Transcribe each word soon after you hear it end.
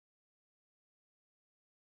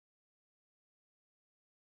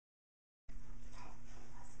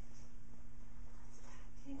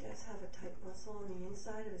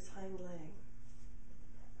inside of his hind leg.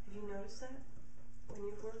 Have you noticed that when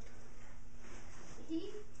you've worked?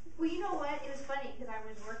 Well, you know what? It was funny because I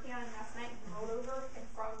was working on him last night and he rolled over and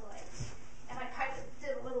frog legs. And I kind of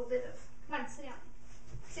did a little bit of, come on, sit down.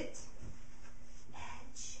 Sit.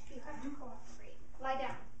 Edge. You have to cooperate. Lie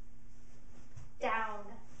down. Down.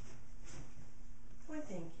 Why,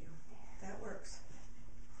 thank you. That works.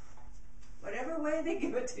 Whatever way they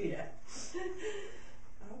give it to you.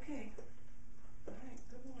 Okay. All right,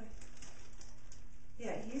 good boy.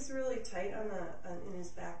 Yeah, he's really tight in his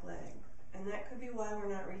back leg. And that could be why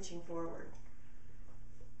we're not reaching forward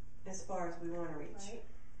as far as we want to reach. Right.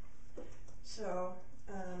 So,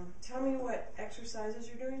 tell me what exercises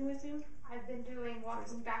you're doing with him. I've been doing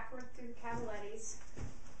walking backward through the cavalettis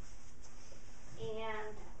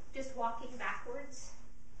and just walking backwards.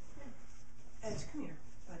 Edge, come here,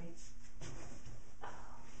 buddy.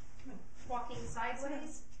 Come on. Walking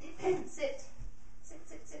sideways. Sit. Sit,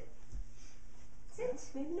 sit, sit. Sit.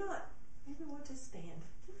 Maybe not. Maybe we'll just stand.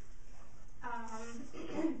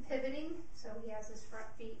 Pivoting, so he has his front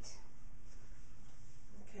feet.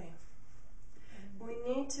 Okay. We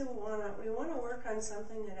want to work on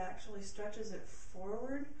something that actually stretches it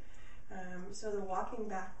forward. So the walking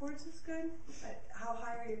backwards is good. But how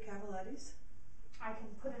high are your cavalettis? I can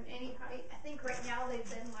put him any height. I think right now they've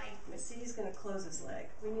been like. See, he's going to close his leg.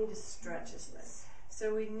 We need to stretch his leg.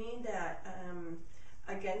 So we need that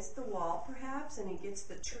against the wall, perhaps, and he gets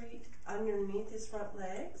the treat underneath his front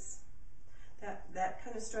legs. That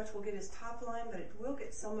kind of stretch will get his top line, but it will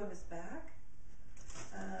get some of his back.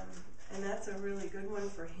 And that's a really good one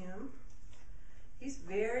for him. He's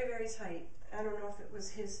very, very tight. I don't know if it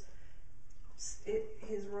was his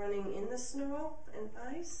running in the snow and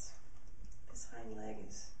ice. His hind leg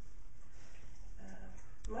is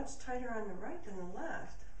much tighter on the right than the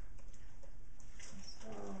left. So,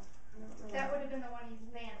 I don't know. That would have been the one he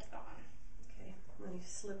landed on. Okay, when he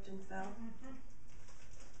slipped and fell. Mm-hmm.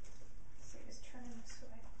 So he was turning this way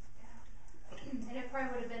down. And it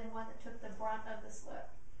probably would have been the one that took the brunt of the slip.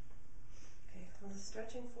 Okay, well, the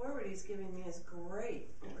stretching forward he's giving me is great.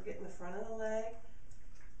 We're getting the front of the leg.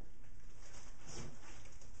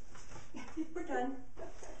 We're done.